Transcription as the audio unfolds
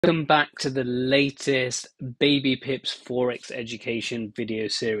Welcome back to the latest Babypips Forex education video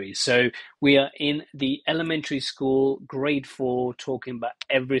series. So we are in the elementary school, grade 4, talking about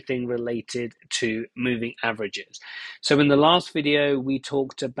everything related to moving averages. So in the last video, we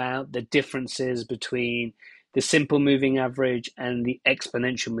talked about the differences between the simple moving average and the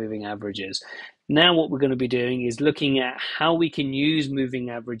exponential moving averages. Now what we're going to be doing is looking at how we can use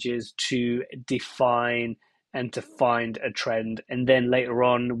moving averages to define and to find a trend. And then later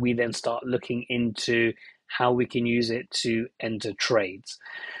on, we then start looking into how we can use it to enter trades.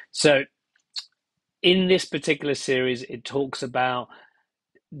 So in this particular series, it talks about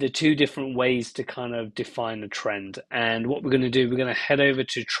the two different ways to kind of define a trend. And what we're going to do, we're going to head over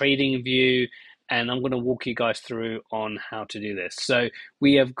to TradingView, and I'm going to walk you guys through on how to do this. So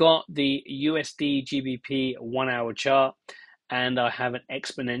we have got the USD GBP 1 hour chart, and I have an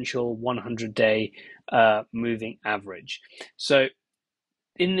exponential 100-day moving average. So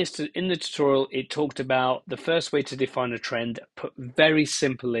in the tutorial, it talked about the first way to define a trend, put very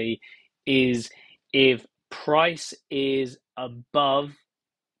simply, is if price is above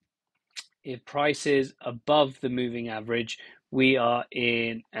the moving average, we are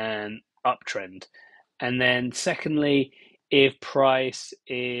in an uptrend. And then secondly, if price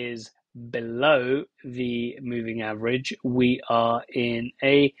is below the moving average, we are in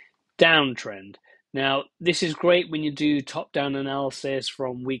a downtrend. Now, this is great when you do top-down analysis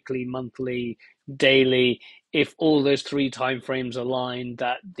from weekly, monthly, daily. If all those three time frames align,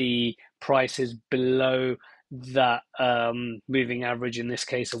 that the price is below that moving average, in this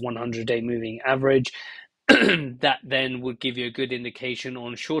case a 100-day moving average, that then would give you a good indication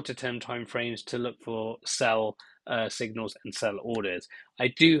on shorter term time frames to look for sell signals and sell orders. I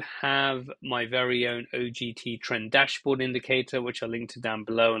do have my very own OGT trend dashboard indicator, which I'll link to down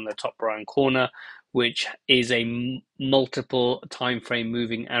below in the top right corner, which is a multiple time frame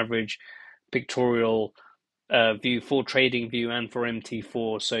moving average pictorial view for TradingView and for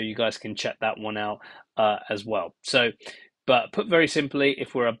MT4, so you guys can check that one out as well. So, but put very simply,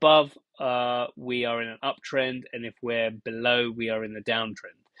 if we're above, we are in an uptrend, and if we're below, we are in the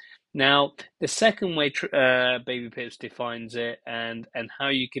downtrend. Now, the second way Babypips defines it, and how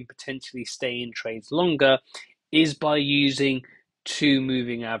you can potentially stay in trades longer, is by using two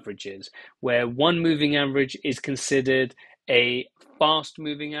moving averages, where one moving average is considered a fast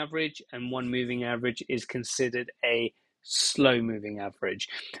moving average and one moving average is considered a slow moving average.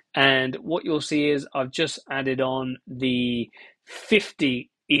 And what you'll see is I've just added on the 50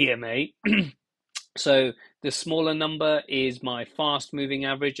 EMA. So the smaller number is my fast moving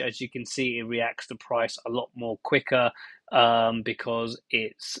average. As you can see, it reacts to price a lot more quicker because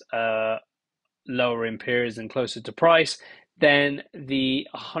it's lower in periods and closer to price than the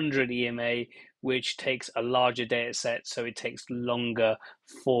 100 EMA, which takes a larger data set, so it takes longer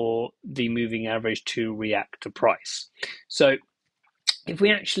for the moving average to react to price. So if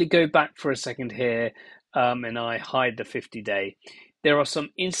we actually go back for a second here, and I hide the 50-day, there are some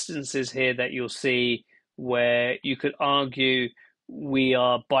instances here that you'll see where you could argue we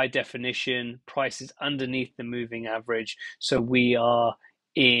are, by definition, prices underneath the moving average, so we are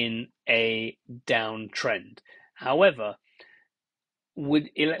in a downtrend. However,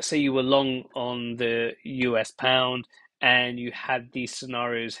 let's say you were long on the US pound and you had these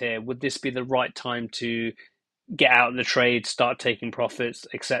scenarios here, would this be the right time to get out of the trade, start taking profits,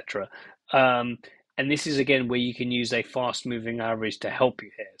 etc.? And this is again where you can use a fast moving average to help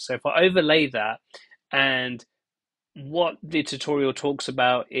you here. So if I overlay that, and what the tutorial talks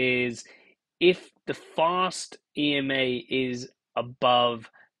about is if the fast EMA is above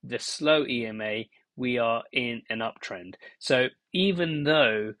the slow EMA, we are in an uptrend. So even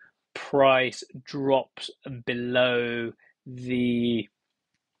though price drops below the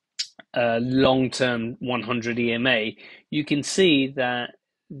long-term 100 EMA, you can see that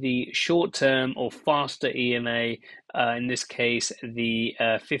the short-term or faster EMA, in this case the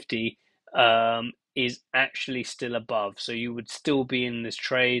 50, is actually still above. So you would still be in this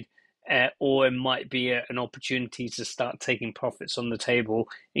trade, or it might be an opportunity to start taking profits on the table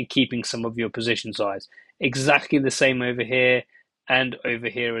and keeping some of your position size. Exactly the same over here and over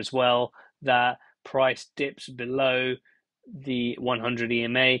here as well, that price dips below the 100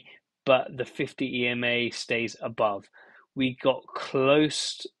 EMA, but the 50 EMA stays above. We got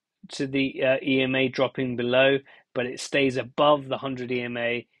close to the EMA dropping below, but it stays above the 100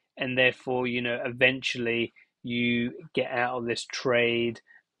 EMA, and therefore, eventually you get out of this trade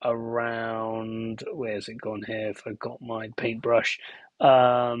around, where's it gone here? If I got my paintbrush,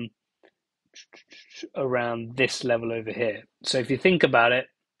 around this level over here. So if you think about it,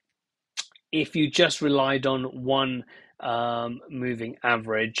 if you just relied on one moving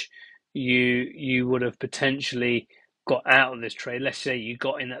average, you would have potentially got out of this trade. Let's say you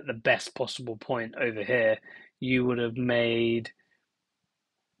got in at the best possible point over here, you would have made,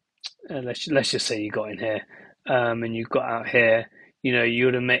 let's just say you got in here, and you got out here, you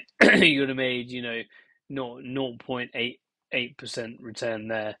would have made you would have made 0.88% return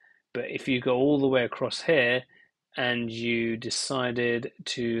there. But if you go all the way across here and you decided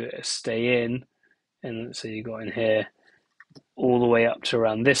to stay in, and let's say you got in here all the way up to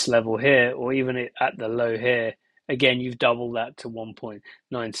around this level here, or even at the low here, again, you've doubled that to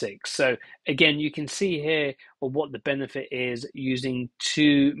 1.96. So again, you can see here what the benefit is using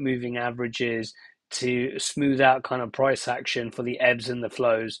two moving averages to smooth out kind of price action for the ebbs and the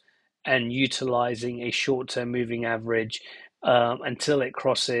flows, and utilizing a short-term moving average until it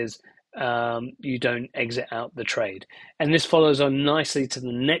crosses. You don't exit out the trade. And this follows on nicely to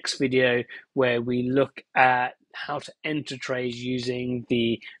the next video, where we look at how to enter trades using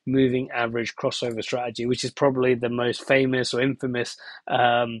the moving average crossover strategy, which is probably the most famous or infamous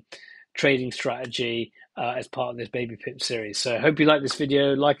trading strategy as part of this Babypips series. So I hope you like this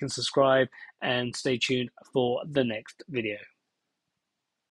video, like and subscribe, and stay tuned for the next video.